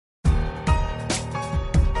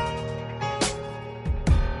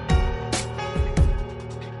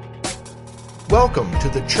Welcome to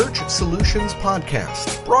the Church Solutions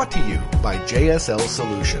Podcast, brought to you by JSL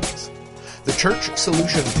Solutions. The Church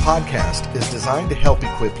Solutions Podcast is designed to help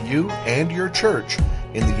equip you and your church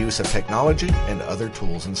in the use of technology and other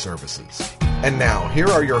tools and services. And now, here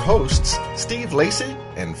are your hosts, Steve Lacey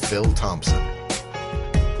and Phil Thompson.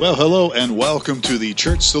 Well, hello and welcome to the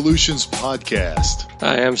Church Solutions Podcast.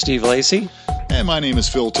 Hi, I'm Steve Lacey. And my name is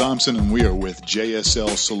Phil Thompson, and we are with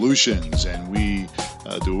JSL Solutions. And we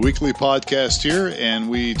do a weekly podcast here, and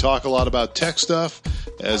we talk a lot about tech stuff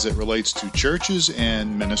as it relates to churches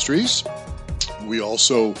and ministries. We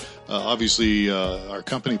also, obviously, our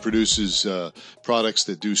company produces products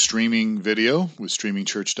that do streaming video with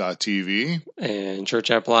streamingchurch.tv. And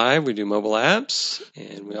Church App Live, we do mobile apps.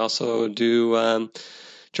 And we also do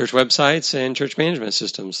church websites and church management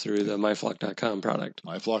systems through the myflock.com product.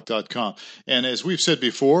 myflock.com. And as we've said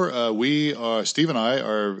before, Steve and I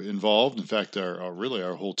are involved. In fact,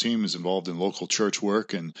 our whole team is involved in local church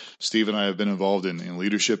work. And Steve and I have been involved in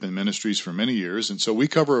leadership and ministries for many years. And so we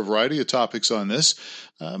cover a variety of topics on this,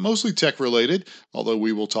 mostly tech related, although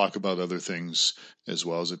we will talk about other things as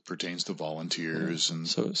well as it pertains to volunteers. And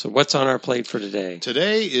So what's on our plate for today?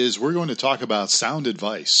 Today we're going to talk about sound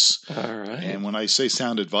advice. All right. And when I say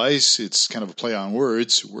sound advice, it's kind of a play on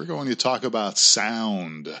words. We're going to talk about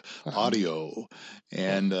sound, audio.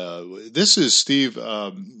 And this is, Steve,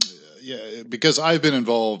 because I've been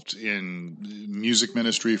involved in music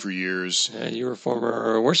ministry for years. You were a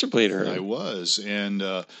former worship leader. I was. And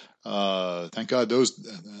thank God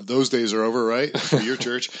those days are over, right, for your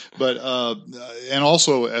church. But and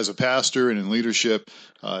also as a pastor and in leadership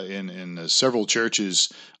in several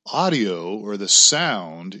churches, audio or the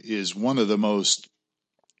sound is one of the most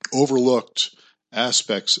overlooked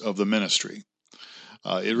aspects of the ministry.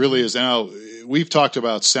 It really is. Now, we've talked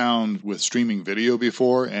about sound with streaming video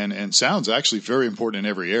before, and sound's actually very important in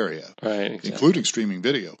every area, right, exactly. Including streaming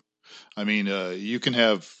video. I mean, you can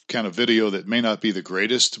have kind of video that may not be the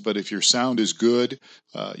greatest, but if your sound is good,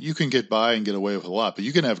 you can get by and get away with a lot. But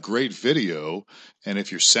you can have great video, and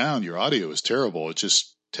if your audio is terrible, it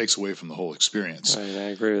just takes away from the whole experience. Right, I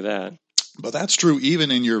agree with that. But that's true even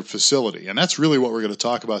in your facility. And that's really what we're going to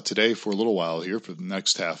talk about today for a little while here, for the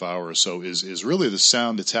next half hour or so, is really the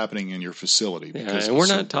sound that's happening in your facility. Yeah, and we're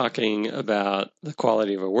not talking about the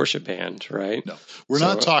quality of a worship band, right? No, we're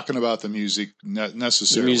not talking about the music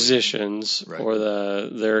necessarily. The musicians, right, or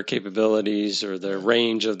their capabilities or the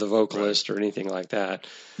range of the vocalist, right, or anything like that.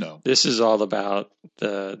 No. This is all about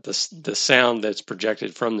the sound that's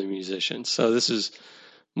projected from the musicians. So this is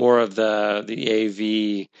more of the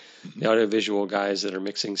AV, the audiovisual guys that are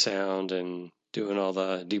mixing sound and doing all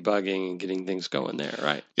the debugging and getting things going there,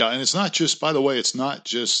 right? Yeah, and it's not just, by the way, it's not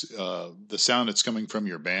just the sound that's coming from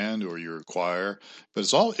your band or your choir, but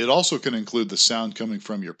it also can include the sound coming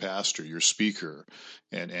from your pastor, your speaker,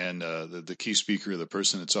 and the key speaker, the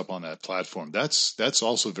person that's up on that platform. That's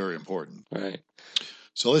also very important. Right.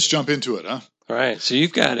 So let's jump into it, huh? All right. So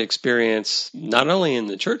you've got experience not only in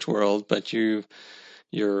the church world, but your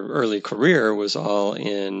early career was all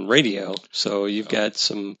in radio. So you've got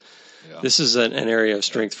some, this is an area of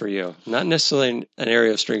strength for you. Not necessarily an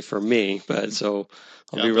area of strength for me, but so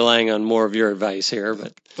I'll be relying on more of your advice here.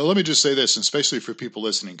 But let me just say this, especially for people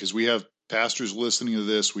listening, because we have pastors listening to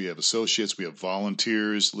this, we have associates, we have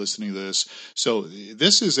volunteers listening to this. So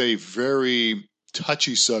this is a very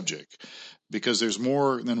touchy subject, because there's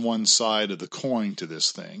more than one side of the coin to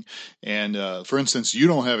this thing. And for instance, you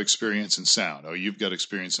don't have experience in sound. Oh, you've got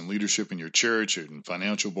experience in leadership in your church and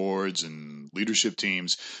financial boards and leadership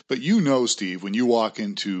teams. But you know, Steve, when you walk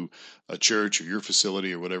into a church or your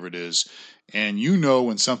facility or whatever it is, and you know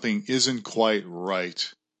when something isn't quite right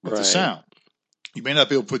with the sound. You may not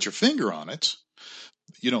be able to put your finger on it.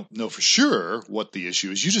 You don't know for sure what the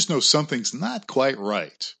issue is. You just know something's not quite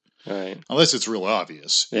right. Right. Unless it's real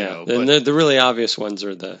obvious. Yeah. The really obvious ones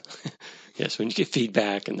are yes, when you get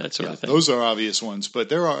feedback and that sort of thing. Those are obvious ones, but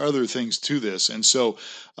there are other things to this. And so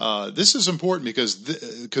this is important because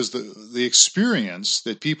the experience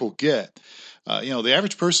that people get, the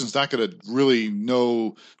average person's not going to really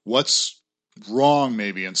know what's wrong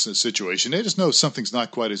maybe in a situation. They just know something's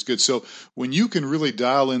not quite as good. So when you can really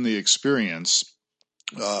dial in the experience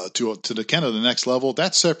to the kind of the next level,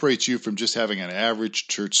 that separates you from just having an average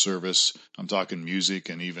church service. I'm talking music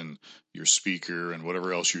and even your speaker and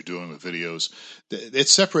whatever else you're doing with videos. It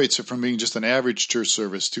separates it from being just an average church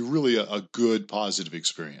service to really a good, positive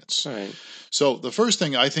experience. Right. So the first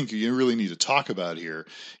thing I think you really need to talk about here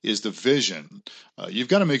is the vision. You've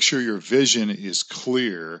got to make sure your vision is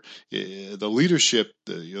clear. The leadership,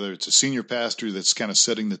 whether it's a senior pastor that's kind of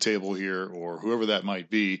setting the table here or whoever that might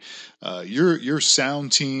be, your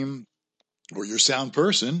sound team, or your sound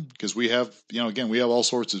person, because we have, again, we have all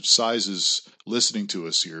sorts of sizes listening to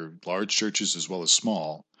us here, large churches as well as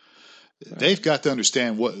small. Right. They've got to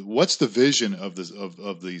understand what's the vision of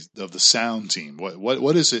the sound team.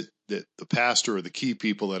 What is it that the pastor or the key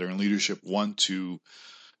people that are in leadership want to,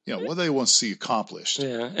 what do they want to see accomplished?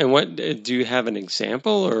 Yeah, and what do you have an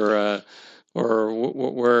example or where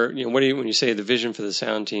what do you, when you say the vision for the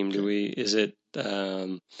sound team? Is it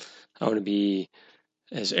I want to be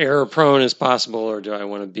as error prone as possible, or do I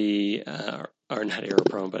want to be or not error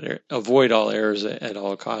prone, but avoid all errors at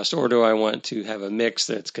all costs, or do I want to have a mix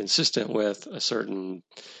that's consistent with a certain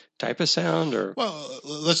type of sound? Or well,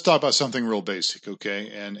 let's talk about something real basic, okay?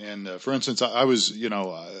 And for instance, I was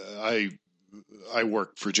I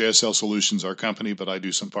work for JSL Solutions, our company, but I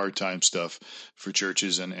do some part-time stuff for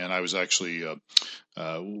churches. And I was actually,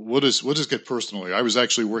 we'll just get personal here. I was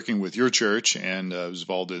actually working with your church, and I was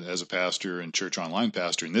involved as a pastor and church online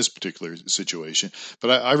pastor in this particular situation.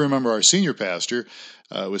 But I remember our senior pastor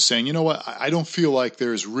was saying, you know what, I don't feel like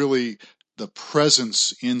there's really the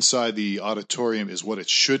presence inside the auditorium is what it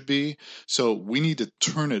should be. So we need to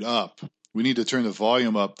turn it up. We need to turn the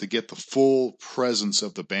volume up to get the full presence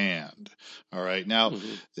of the band. All right. Now,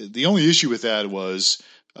 the only issue with that was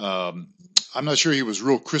I'm not sure he was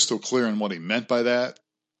real crystal clear on what he meant by that.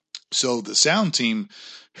 So the sound team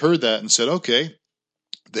heard that and said, okay,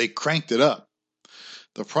 they cranked it up.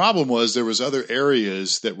 The problem was there was other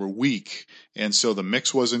areas that were weak, and so the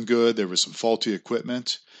mix wasn't good. There was some faulty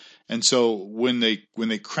equipment. And so when they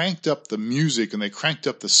cranked up the music and they cranked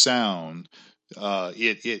up the sound,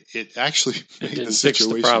 it actually made the situation, fix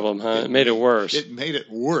the problem, huh? It made it worse. It made it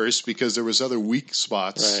worse because there was other weak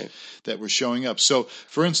spots that were showing up. So,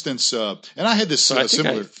 for instance, and I had this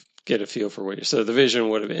similar. I get a feel for what you're. So the vision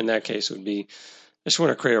would have, in that case, would be, I just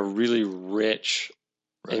want to create a really rich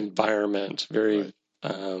environment, very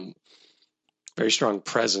strong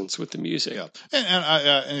presence with the music. Yeah,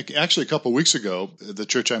 and actually, a couple of weeks ago, the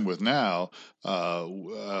church I'm with now,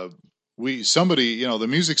 the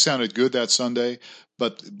music sounded good that Sunday,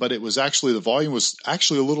 but it was actually, the volume was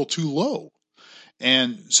actually a little too low.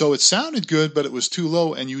 And so it sounded good, but it was too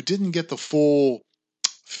low, and you didn't get the full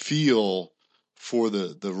feel for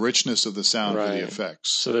the richness of the sound or the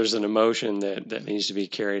effects. So there's an emotion that needs to be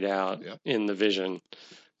carried out in the vision.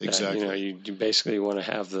 Exactly. You basically want to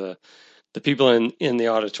have the people in the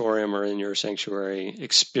auditorium or in your sanctuary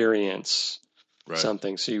experience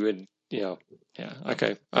something. So you would,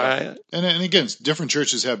 okay. And again, different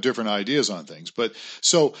churches have different ideas on things. But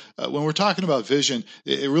so when we're talking about vision,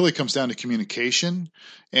 it really comes down to communication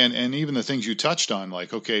and even the things you touched on,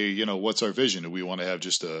 like, okay, what's our vision? Do we want to have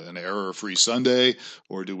just an error-free Sunday,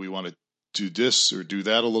 or do we want to do this or do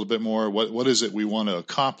that a little bit more? What is it we want to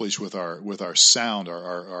accomplish with our sound,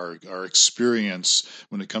 our experience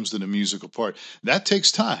when it comes to the musical part? That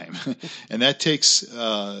takes time, and that takes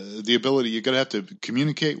the ability. You're going to have to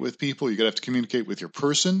communicate with people. You're going to have to communicate with your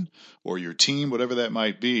person or your team, whatever that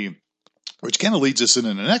might be. Which kind of leads us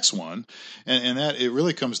into the next one, and that it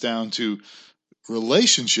really comes down to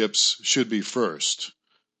relationships should be first.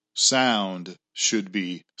 Sound should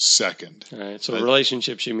be second. All right. So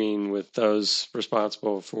relationships, you mean with those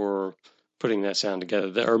responsible for putting that sound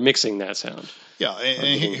together or mixing that sound? Yeah.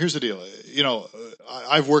 And here's the deal.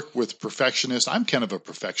 I've worked with perfectionists. I'm kind of a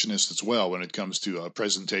perfectionist as well when it comes to a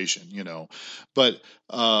presentation, but,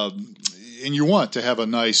 and you want to have a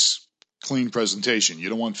nice, clean presentation. You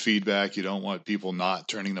don't want feedback. You don't want people not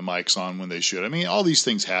turning the mics on when they should. I mean, all these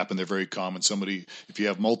things happen. They're very common. If you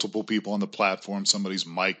have multiple people on the platform, somebody's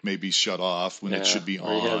mic may be shut off when it should be on.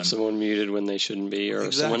 Or you have someone muted when they shouldn't be,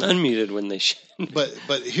 or someone unmuted when they shouldn't.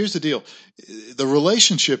 But here's the deal. The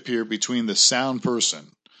relationship here between the sound person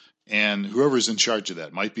and whoever's in charge of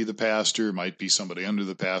that, might be the pastor, might be somebody under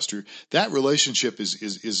the pastor. That relationship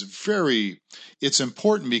is very, it's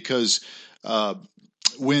important because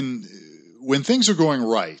when things are going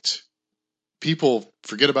right, people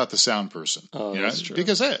forget about the sound person. That's true.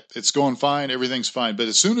 Because it's going fine, everything's fine. But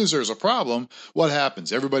as soon as there's a problem, what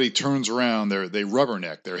happens? Everybody turns around, they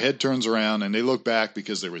rubberneck, their head turns around, and they look back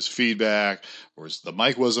because there was feedback, or the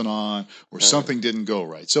mic wasn't on, or something didn't go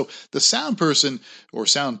right. So the sound person or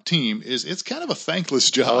sound team it's kind of a thankless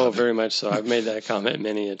job. Oh, very much so. I've made that comment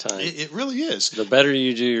many a time. It really is. The better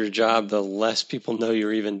you do your job, the less people know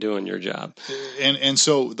you're even doing your job. And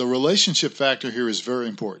so the relationship factor here is very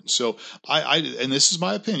important. So and this is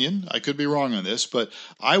my opinion, I could be wrong on this, but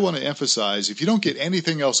I want to emphasize, if you don't get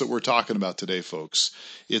anything else that we're talking about today, folks,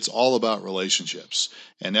 it's all about relationships.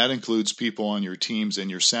 And that includes people on your teams and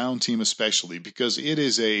your sound team especially, because it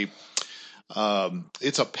is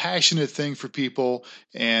It's a passionate thing for people,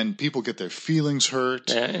 and people get their feelings hurt.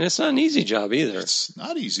 Yeah, and it's not an easy job either. It's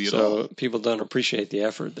not easy at So all. people don't appreciate the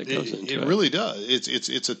effort that goes into it. It really does.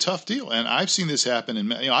 It's a tough deal, and I've seen this happen.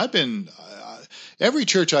 And I've been every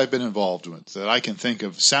church I've been involved with that I can think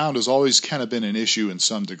of, sound has always kind of been an issue in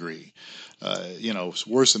some degree.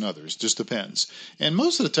 Worse than others, just depends. And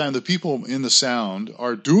most of the time, the people in the sound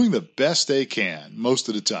are doing the best they can most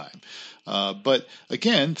of the time. But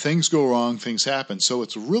again, things go wrong, things happen. So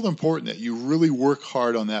it's real important that you really work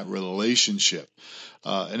hard on that relationship.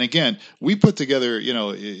 And again, we put together,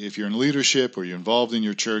 if you're in leadership or you're involved in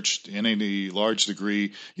your church in any large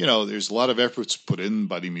degree, there's a lot of efforts put in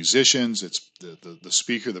by the musicians. It's the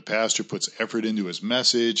speaker, the pastor puts effort into his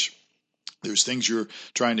message. There's things you're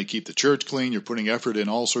trying to keep the church clean. You're putting effort in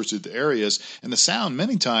all sorts of areas. And the sound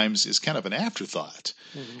many times is kind of an afterthought.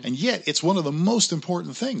 Mm-hmm. And yet it's one of the most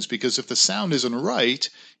important things, because if the sound isn't right,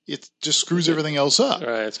 it just screws everything else up.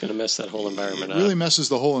 Right, it's going to mess that whole environment up. It really messes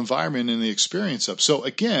the whole environment and the experience up. So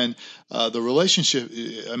again, the relationship,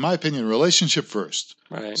 in my opinion, relationship first.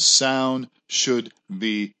 Right. Sound should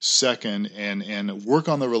be second, and work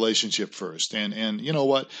on the relationship first. And you know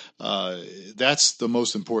what? That's the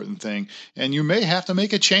most important thing. And you may have to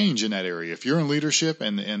make a change in that area. If you're in leadership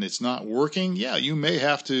and it's not working, you may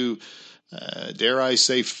have to, dare I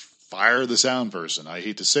say, fire the sound person. I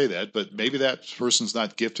hate to say that, but maybe that person's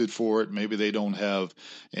not gifted for it. Maybe they don't have,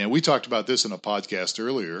 and we talked about this in a podcast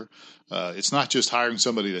earlier. It's not just hiring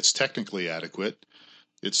somebody that's technically adequate.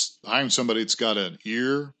 It's hiring somebody that's got an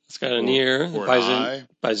ear. It's got an ear, or an eye.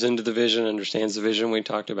 Buys into the vision, understands the vision we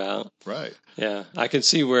talked about. Right. Yeah. I can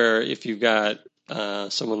see where if you've got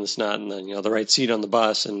someone that's not in the right seat on the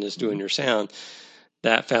bus and is doing your sound,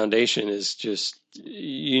 that foundation is just,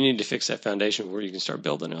 you need to fix that foundation before you can start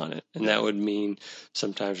building on it. And that would mean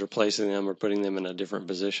sometimes replacing them or putting them in a different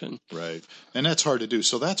position. Right. And that's hard to do.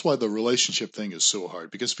 So that's why the relationship thing is so hard,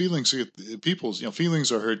 because feelings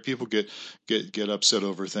are hurt. People get upset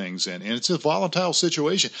over things, and it's a volatile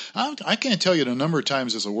situation. I can't tell you the number of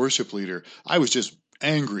times as a worship leader, I was just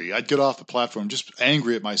angry. I'd get off the platform just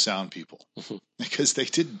angry at my sound people because they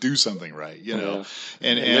didn't do something right, And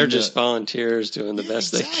they're just volunteers doing the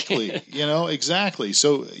best they can. Exactly.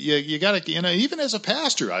 So you got to, even as a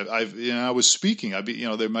pastor, I was speaking,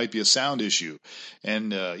 there might be a sound issue,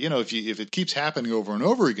 and if it keeps happening over and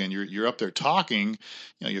over again, you're up there talking,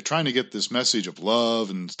 you're trying to get this message of love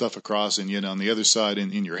and stuff across, and on the other side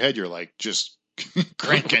in your head, you're like just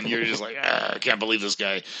cranking. You're just like, I can't believe this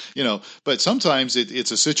guy, but sometimes it's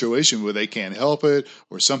a situation where they can't help it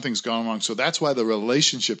or something's gone wrong. So that's why the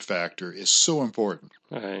relationship factor is so important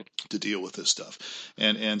to deal with this stuff.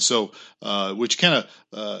 And so, which kind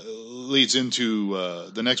of leads into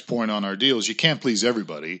the next point on our deal is you can't please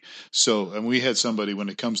everybody. So, and we had somebody, when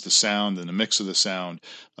it comes to sound and the mix of the sound,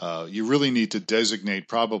 you really need to designate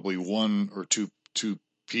probably one or two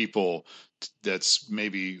people that's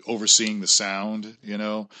maybe overseeing the sound.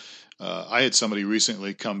 I had somebody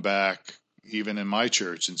recently come back, even in my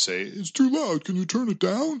church, and say, it's too loud, can you turn it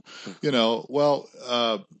down?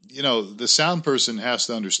 The sound person has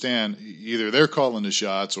to understand either they're calling the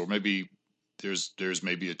shots, or maybe there's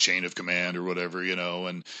maybe a chain of command or whatever,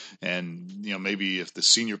 and maybe if the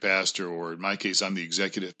senior pastor, or in my case, I'm the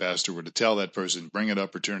executive pastor, were to tell that person, bring it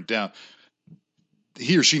up or turn it down,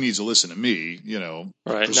 he or she needs to listen to me,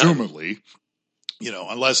 presumably,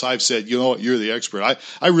 unless I've said, you're the expert.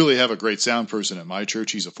 I really have a great sound person at my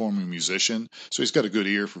church. He's a former musician, so he's got a good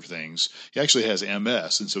ear for things. He actually has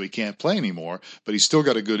MS, and so he can't play anymore, but he's still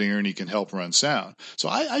got a good ear, and he can help run sound. So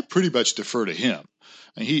I pretty much defer to him.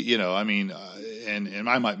 And he, and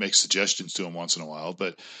I might make suggestions to him once in a while,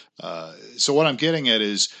 but so what I'm getting at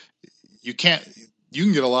is you can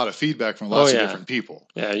get a lot of feedback from lots of different people.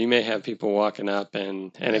 Yeah, you may have people walking up,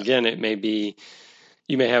 and again, it may be,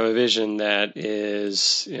 you may have a vision that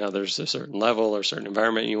is, there's a certain level or certain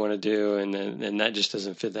environment you want to do, and that just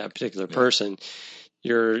doesn't fit that particular person.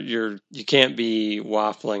 You can't be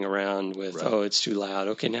waffling around with, it's too loud.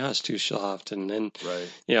 Okay, now it's too soft, and then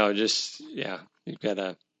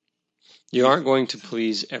you aren't going to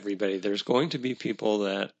please everybody. There's going to be people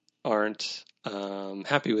that aren't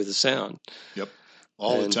happy with the sound. Yep.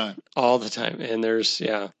 All the time. And there's,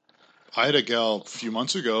 I had a gal a few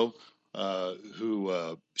months ago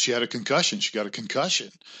who she had a concussion. She got a concussion.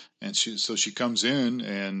 And she comes in,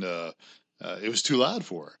 and it was too loud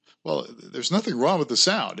for her. Well, there's nothing wrong with the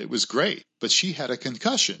sound. It was great. But she had a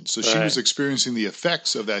concussion. So she was experiencing the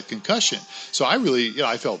effects of that concussion. So I really,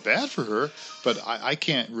 I felt bad for her, but I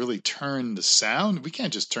can't really turn the sound. We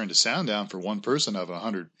can't just turn the sound down for one person out of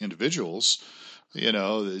 100 individuals.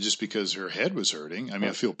 just because her head was hurting. I mean,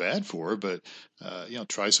 I feel bad for her, but,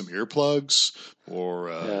 try some earplugs or,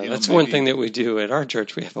 that's maybe one thing that we do at our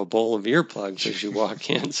church. We have a bowl of earplugs as you walk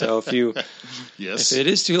in. So if if it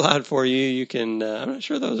is too loud for you, you can, I'm not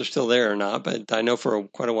sure those are still there or not, but I know for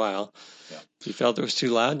quite a while, if you felt it was too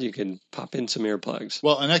loud, you could pop in some earplugs.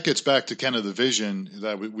 Well, and that gets back to kind of the vision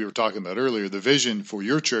that we were talking about earlier. The vision for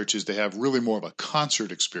your church is to have really more of a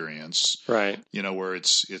concert experience, right? Where it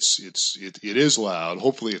is loud.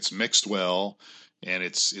 Hopefully, it's mixed well, and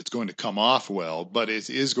it's going to come off well. But it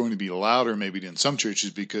is going to be louder maybe than some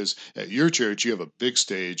churches, because at your church you have a big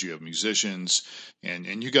stage, you have musicians,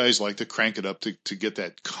 and you guys like to crank it up to get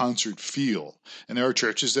that concert feel. And there are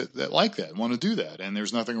churches that like that, want to do that, and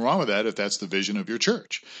there's nothing wrong with that if that's the vision of your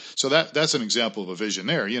church. So that's an example of a vision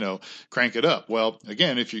there. Crank it up. Well,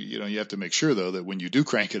 again, if you have to make sure though that when you do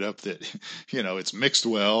crank it up that it's mixed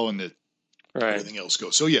well and that everything else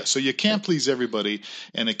goes. So you can't please everybody.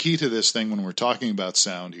 And the key to this thing when we're talking about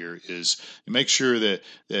sound here is make sure that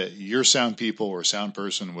your sound people or sound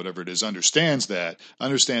person, whatever it is, understands the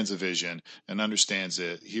vision, and understands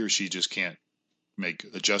that he or she just can't make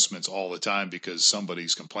adjustments all the time because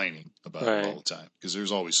somebody's complaining about it all the time, because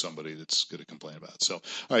there's always somebody that's going to complain about it. So,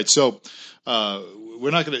 all right. So,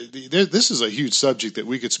 we're not going to, this is a huge subject that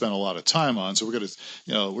we could spend a lot of time on. So we're going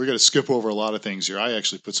to skip over a lot of things here. I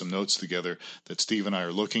actually put some notes together that Steve and I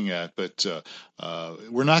are looking at, but,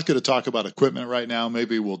 we're not going to talk about equipment right now.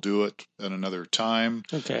 Maybe we'll do it at another time.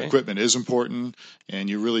 Okay. Equipment is important, and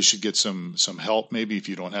you really should get some help. Maybe if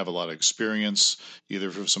you don't have a lot of experience,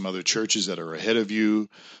 either from some other churches that are ahead of you.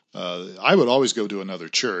 I would always go to another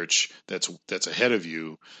church that's ahead of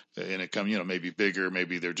you, and it come, maybe bigger,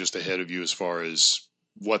 maybe they're just ahead of you as far as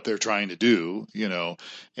what they're trying to do,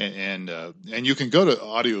 and you can go to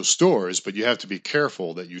audio stores, but you have to be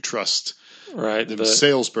careful that you trust the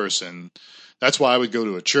salesperson. That's why I would go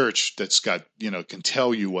to a church that's got, can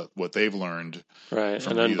tell you what they've learned. Right.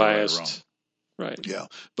 And unbiased. Right. Yeah.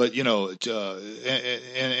 But, let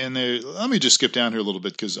me just skip down here a little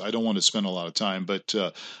bit because I don't want to spend a lot of time, but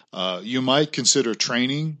you might consider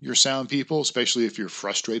training your sound people, especially if you're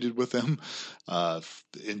frustrated with them.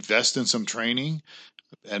 Invest in some training.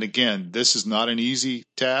 And again, this is not an easy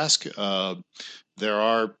task. There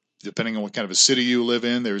are, depending on what kind of a city you live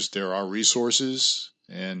in, there are resources.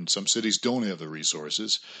 And some cities don't have the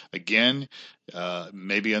resources. Again,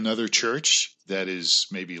 maybe another church that is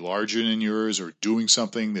maybe larger than yours or doing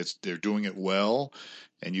something they're doing it well,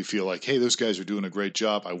 and you feel like, hey, those guys are doing a great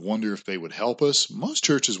job. I wonder if they would help us. Most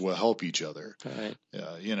churches will help each other, right.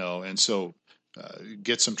 And so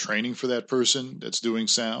get some training for that person that's doing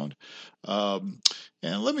sound. And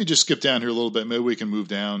let me just skip down here a little bit. Maybe we can move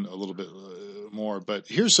down a little bit more. But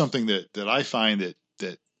here's something that I find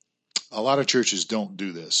that a lot of churches don't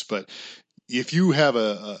do this, but if you have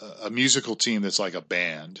a musical team that's like a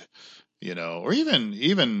band, or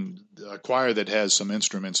even a choir that has some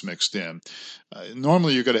instruments mixed in,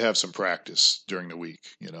 normally you're going to have some practice during the week.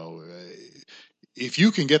 If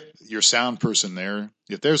you can get your sound person there,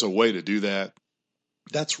 if there's a way to do that,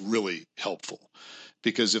 that's really helpful.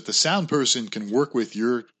 Because if the sound person can work with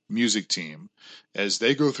your music team as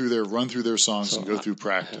they run through their songs and go through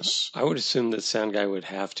practice. I would assume that the sound guy would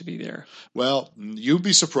have to be there. Well, you'd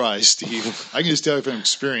be surprised, Steve. I can just tell you from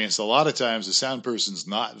experience, a lot of times the sound person's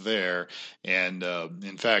not there. And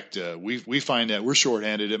in fact, we find that we're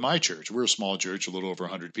shorthanded at my church. We're a small church, a little over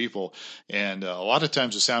 100 people. And a lot of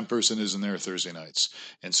times the sound person isn't there Thursday nights.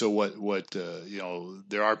 And so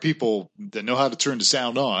there are people that know how to turn the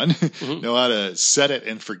sound on, know how to set it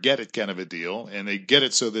and forget it kind of a deal. And they get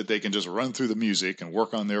it so that they can just run through the music and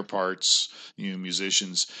work on their parts,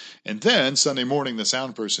 musicians. And then Sunday morning, the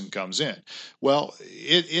sound person comes in. Well,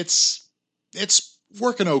 it's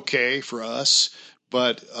working okay for us,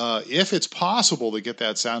 but if it's possible to get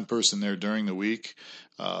that sound person there during the week,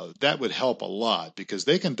 that would help a lot, because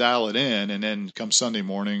they can dial it in, and then come Sunday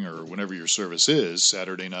morning or whenever your service is,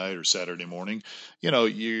 Saturday night or Saturday morning, you're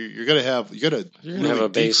going to have a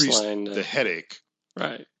baseline, the headache.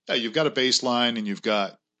 Right. Yeah, you've got a baseline, and you've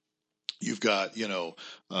got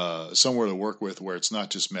somewhere to work with where it's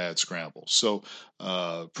not just mad scramble. So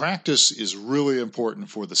practice is really important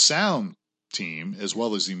for the sound team as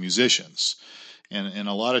well as the musicians. And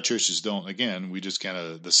a lot of churches don't. Again, we just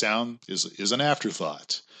the sound is an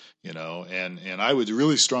afterthought, and I would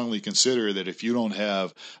really strongly consider that if you don't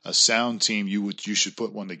have a sound team, you should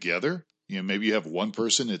put one together. Maybe you have one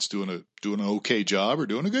person that's doing an okay job or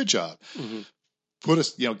doing a good job. Mm-hmm.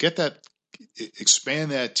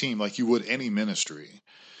 Expand that team like you would any ministry,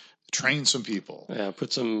 train some people. Yeah,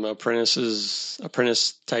 put some apprentice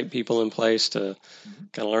type people in place to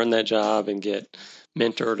kind of learn that job and get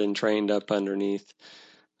mentored and trained up underneath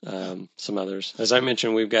some others. As I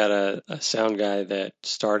mentioned, we've got a sound guy that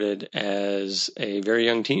started as a very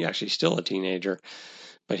young teen, actually still a teenager,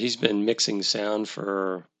 but he's been mixing sound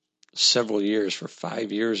for several years, for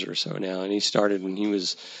 5 years or so now. And he started when he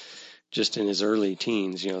was just in his early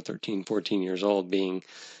teens, 13, 14 years old, being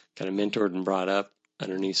kind of mentored and brought up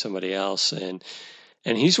underneath somebody else. And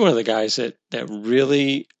he's one of the guys that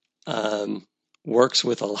really works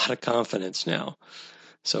with a lot of confidence now.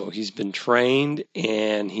 So he's been trained,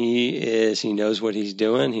 and he knows what he's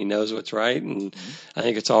doing. He knows what's right. And I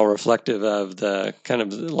think it's all reflective of the kind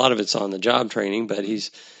of, a lot of it's on the job training, but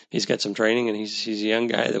he's got some training, and he's a young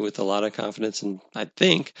guy that with a lot of confidence, and I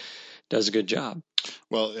think does a good job.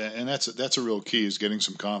 Well, and that's a real key, is getting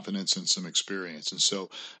some confidence and some experience. And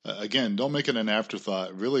so, again, don't make it an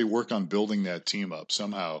afterthought. Really work on building that team up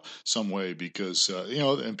somehow, some way, because,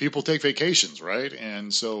 and people take vacations, right?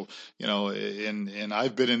 And so, and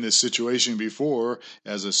I've been in this situation before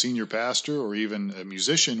as a senior pastor or even a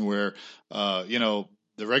musician where, the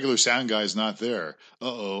regular sound guy is not there.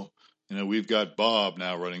 Uh-oh. We've got Bob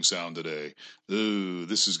now running sound today. Ooh,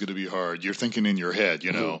 this is going to be hard. You're thinking in your head,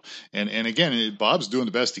 And again, Bob's doing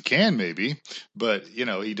the best he can, maybe, but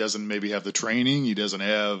he doesn't maybe have the training. He doesn't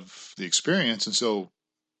have the experience, and so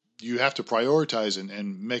you have to prioritize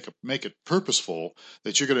and make it purposeful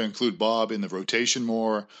that you're going to include Bob in the rotation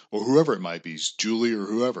more, or whoever it might be, Julie or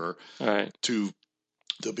whoever, all right, to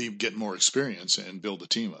get more experience and build a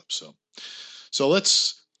team up. So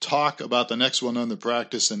let's talk about the next one on the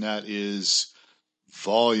practice, and that is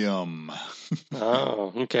volume.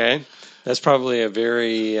 Oh, okay. That's probably a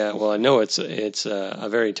very I know it's a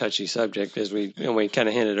very touchy subject, as we kind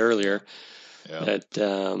of hinted earlier. Yeah.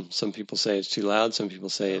 That some people say it's too loud, some people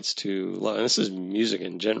say it's too low, and this is music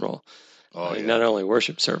in general. Not only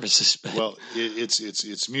worship services, but well,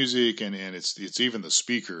 it's music, and it's even the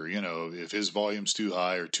speaker. If his volume's too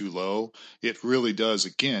high or too low, it really does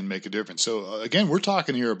again make a difference. So again, we're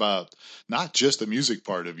talking here about not just the music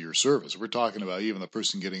part of your service. We're talking about even the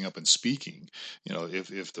person getting up and speaking.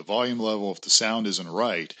 If the volume level, if the sound isn't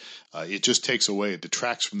right, it just takes away, it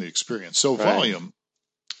detracts from the experience. So right. Volume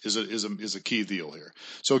is a key deal here.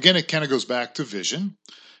 So again, it kind of goes back to vision.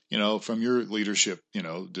 From your leadership,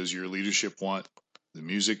 does your leadership want the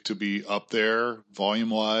music to be up there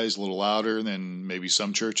volume-wise, a little louder than maybe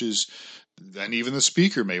some churches? Then even the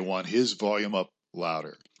speaker may want his volume up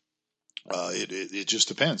louder. It just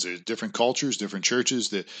depends. There's different cultures, different churches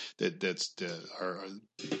that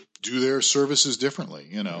do their services differently,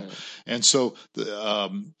 Right. And so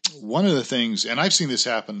one of the things, and I've seen this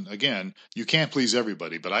happen, again, you can't please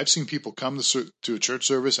everybody, but I've seen people come to a church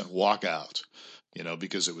service and walk out.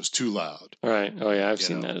 Because it was too loud. Right. Oh, yeah, I've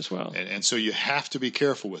seen that as well. And so you have to be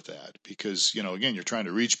careful with that because, again, you're trying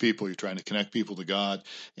to reach people, you're trying to connect people to God.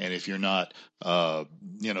 And if you're not,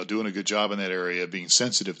 doing a good job in that area, being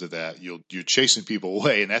sensitive to that, you're chasing people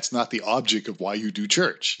away. And that's not the object of why you do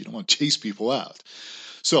church. You don't want to chase people out.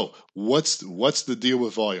 So what's the deal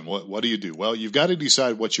with volume? What do you do? Well, you've got to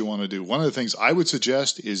decide what you want to do. One of the things I would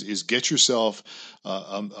suggest is get yourself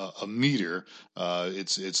a meter.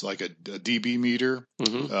 It's like a dB meter,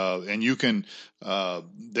 and you can.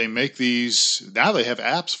 They make these now. They have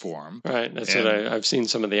apps for them. Right. That's what I've seen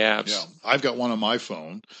some of the apps. Yeah, I've got one on my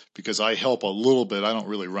phone because I help a little bit. I don't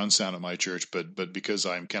really run sound at my church, but because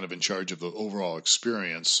I'm kind of in charge of the overall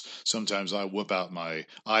experience, sometimes I whip out my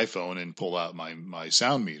iPhone and pull out my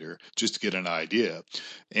sound meter just to get an idea.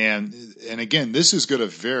 And again, this is going to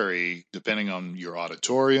vary depending on your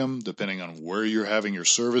auditorium, depending on where you're having your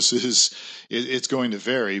services. It's going to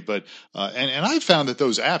vary, but and I found that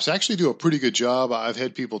those apps actually do a pretty good job. I've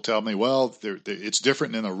had people tell me, well, it's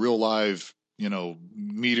different than a real live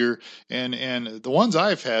meter, and the ones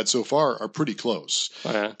I've had so far are pretty close.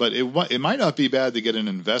 Uh-huh. But it might not be bad to get an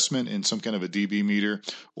investment in some kind of a dB meter,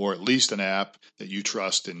 or at least an app that you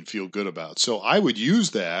trust and feel good about. So I would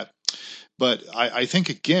use that. But I think,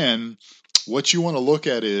 again, what you want to look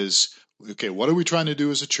at is, okay, what are we trying to do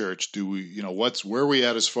as a church? Do we, where are we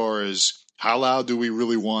at as far as how loud do we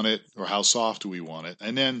really want it, or how soft do we want it?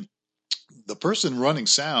 And then the person running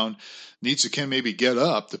sound needs to maybe get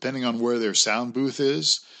up, depending on where their sound booth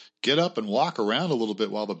is, get up and walk around a little bit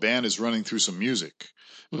while the band is running through some music,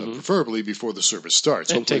 preferably before the service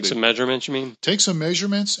starts. And take some measurements, you mean? Take some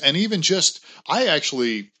measurements, and even just, I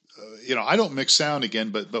actually, I don't mix sound again,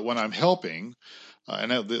 but when I'm helping,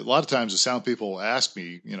 and a lot of times the sound people ask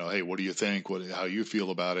me, hey, what do you think? How you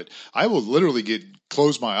feel about it? I will literally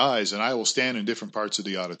close my eyes and I will stand in different parts of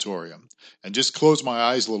the auditorium and just close my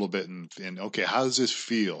eyes a little bit and okay, how does this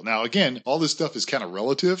feel? Now, again, all this stuff is kind of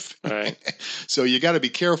relative, right? So you got to be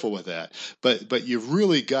careful with that. But you've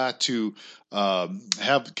really got to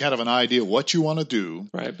have kind of an idea what you want to do.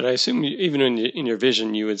 Right. But I assume even in your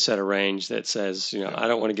vision, you would set a range that says, I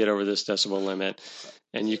don't want to get over this decibel limit.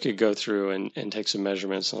 And you could go through and take some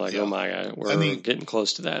measurements and oh my God, we're getting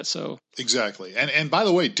close to that. So exactly. And by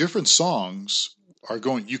the way, different songs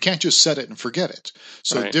you can't just set it and forget it.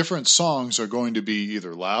 So different songs are going to be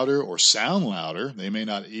either louder or sound louder. They may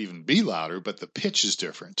not even be louder, but the pitch is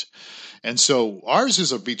different. And so ours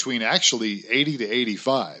is between actually 80 to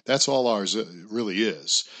 85. That's all ours really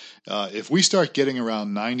is. If we start getting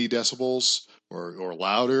around 90 decibels or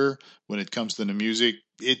louder when it comes to the music,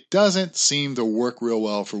 it doesn't seem to work real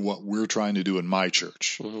well for what we're trying to do in my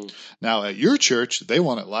church. Mm-hmm. Now, at your church, they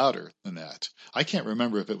want it louder than that. I can't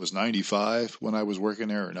remember if it was 95 when I was working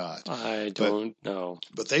there or not. I don't know.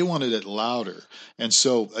 But they wanted it louder. And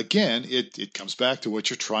so, again, it comes back to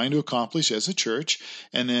what you're trying to accomplish as a church.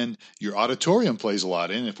 And then your auditorium plays a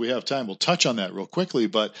lot in. If we have time, we'll touch on that real quickly.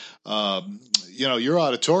 But, your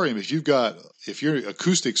auditorium, if your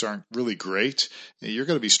acoustics aren't really great, you're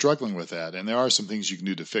going to be struggling with that. And there are some things you can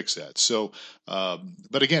do to fix that. So,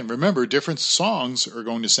 but again, remember, different songs are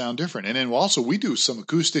going to sound different. And then also we do some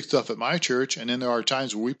acoustic stuff at my church. And then there are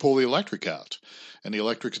times where we pull the electric out and the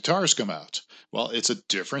electric guitars come out. Well, it's a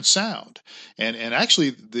different sound. And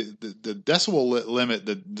actually the decibel limit,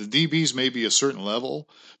 the dBs may be a certain level,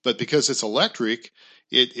 but because it's electric,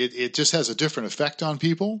 it just has a different effect on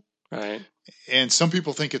people. Right. And some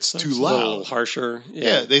people think it's too loud. A little harsher.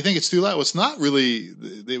 Yeah, they think it's too loud. Well, it's not really.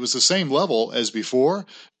 It was the same level as before,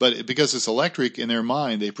 but because it's electric in their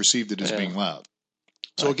mind, they perceived it as being loud.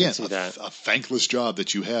 So again, a thankless job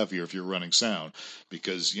that you have here if you're running sound,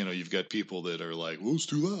 because you've got people that are like, "Well, it's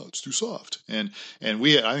too loud, it's too soft," and I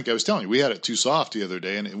think I was telling you we had it too soft the other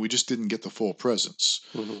day, and we just didn't get the full presence.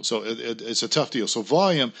 Mm-hmm. So it's a tough deal. So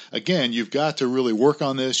volume, again, you've got to really work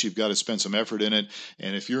on this. You've got to spend some effort in it.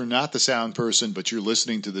 And if you're not the sound person, but you're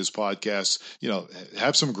listening to this podcast,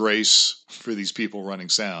 have some grace for these people running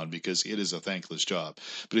sound, because it is a thankless job.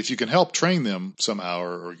 But if you can help train them somehow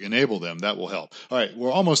or enable them, that will help. All right,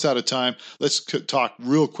 we're almost out of time. Let's talk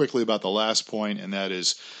real quickly about the last point, and that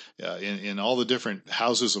is in all the different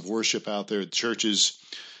houses of worship out there, churches,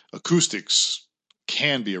 acoustics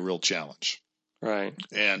can be a real challenge. Right.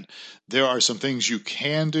 And there are some things you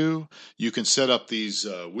can do. You can set up these,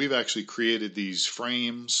 we've actually created these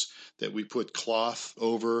frames that we put cloth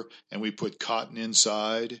over and we put cotton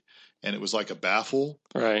inside. And it was like a baffle.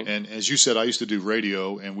 Right. And as you said, I used to do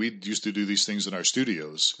radio, and we used to do these things in our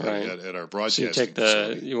studios at our broadcasting.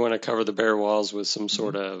 So you want to cover the bare walls with some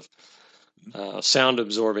sort of sound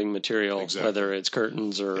absorbing material, whether it's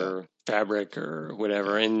curtains or fabric or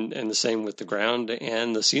whatever, and the same with the ground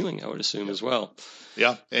and the ceiling, I would assume as well.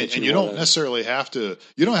 Yeah, and you don't necessarily have to.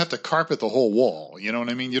 You don't have to carpet the whole wall. You know what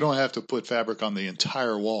I mean? You don't have to put fabric on the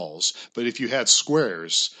entire walls. But if you had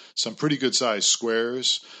squares, some pretty good sized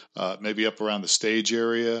squares, maybe up around the stage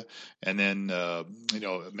area, and then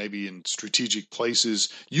maybe in strategic places,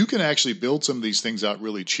 you can actually build some of these things out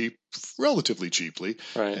really cheap, relatively cheaply,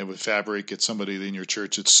 right. And with fabric, get somebody in your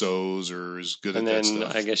church that sews or is good at that stuff. And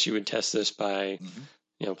then I guess you would test this by,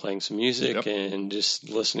 playing some music and just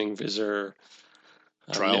listening. Is there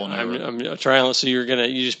trial and error? I'm trial. So you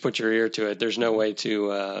just put your ear to it. There's no way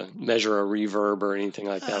to measure a reverb or anything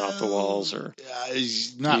like that off the walls, or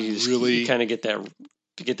not really. You kind of get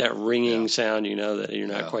that ringing sound. That you're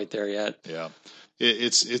not quite there yet. Yeah.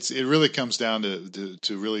 It really comes down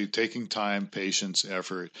to really taking time, patience,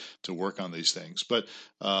 effort to work on these things. But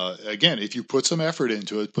again, if you put some effort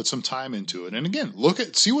into it, put some time into it, and again,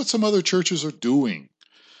 see what some other churches are doing.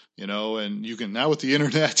 And you can now with the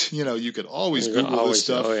internet, you could always Google this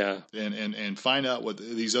stuff and find out what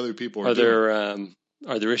these other people are doing.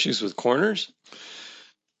 Are there issues with corners?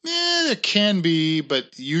 There can be,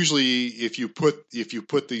 but usually if you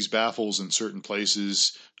put these baffles in certain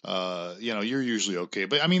places, you're usually okay.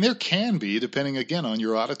 But I mean, there can be, depending again on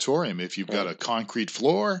your auditorium. If you've got a concrete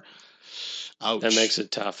floor, ouch. That makes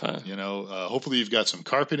it tough, huh? Hopefully you've got some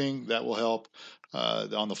carpeting that will help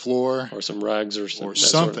on the floor, or some rugs, or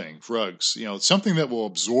something. Rugs, something that will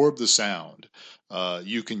absorb the sound.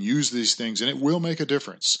 You can use these things, and it will make a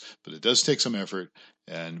difference. But it does take some effort.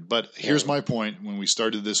 But here's my point: when we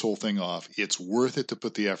started this whole thing off, it's worth it to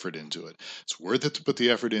put the effort into it. It's worth it to put the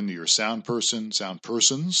effort into your sound persons,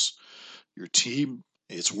 your team,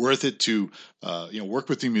 It's worth it to, work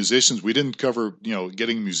with the musicians. We didn't cover,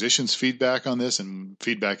 getting musicians' feedback on this, and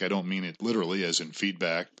feedback, I don't mean it literally as in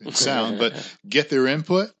feedback and sound, but get their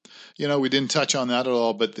input. We didn't touch on that at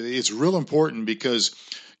all, but it's real important because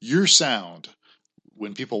your sound,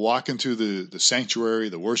 when people walk into the sanctuary,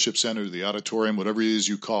 the worship center, the auditorium, whatever it is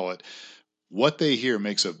you call it, what they hear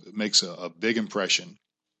makes a big impression.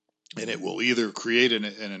 And it will either create an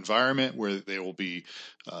environment where they will be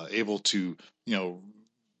able to,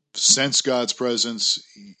 sense God's presence,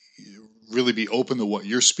 really be open to what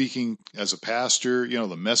you're speaking as a pastor,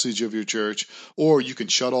 the message of your church, or you can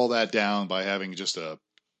shut all that down by having just a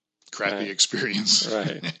crappy experience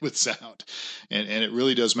with sound. And it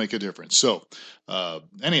really does make a difference. So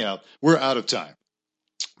anyhow, we're out of time.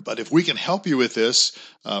 But if we can help you with this,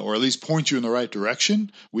 or at least point you in the right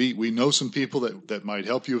direction, we know some people that might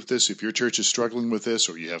help you with this. If your church is struggling with this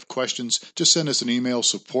or you have questions, just send us an email,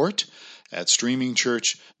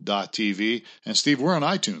 support@streamingchurch.tv. And Steve, we're on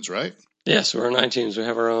iTunes, right? Yes, we're on iTunes. We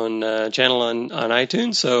have our own channel on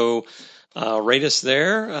iTunes, so rate us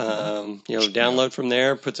there. Download from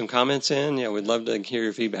there, put some comments in. We'd love to hear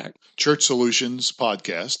your feedback. Church Solutions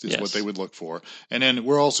Podcast is what they would look for. And then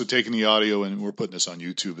we're also taking the audio and we're putting this on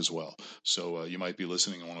YouTube as well. So you might be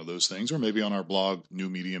listening on one of those things, or maybe on our blog,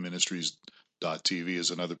 newmediaministries.tv is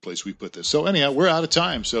another place we put this. So anyhow, we're out of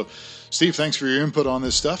time. So Steve, thanks for your input on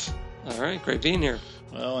this stuff. All right, great being here.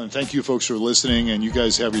 Well, and thank you folks for listening, and you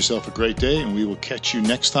guys have yourself a great day, and we will catch you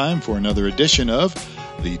next time for another edition of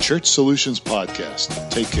the Church Solutions Podcast.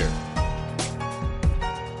 Take care.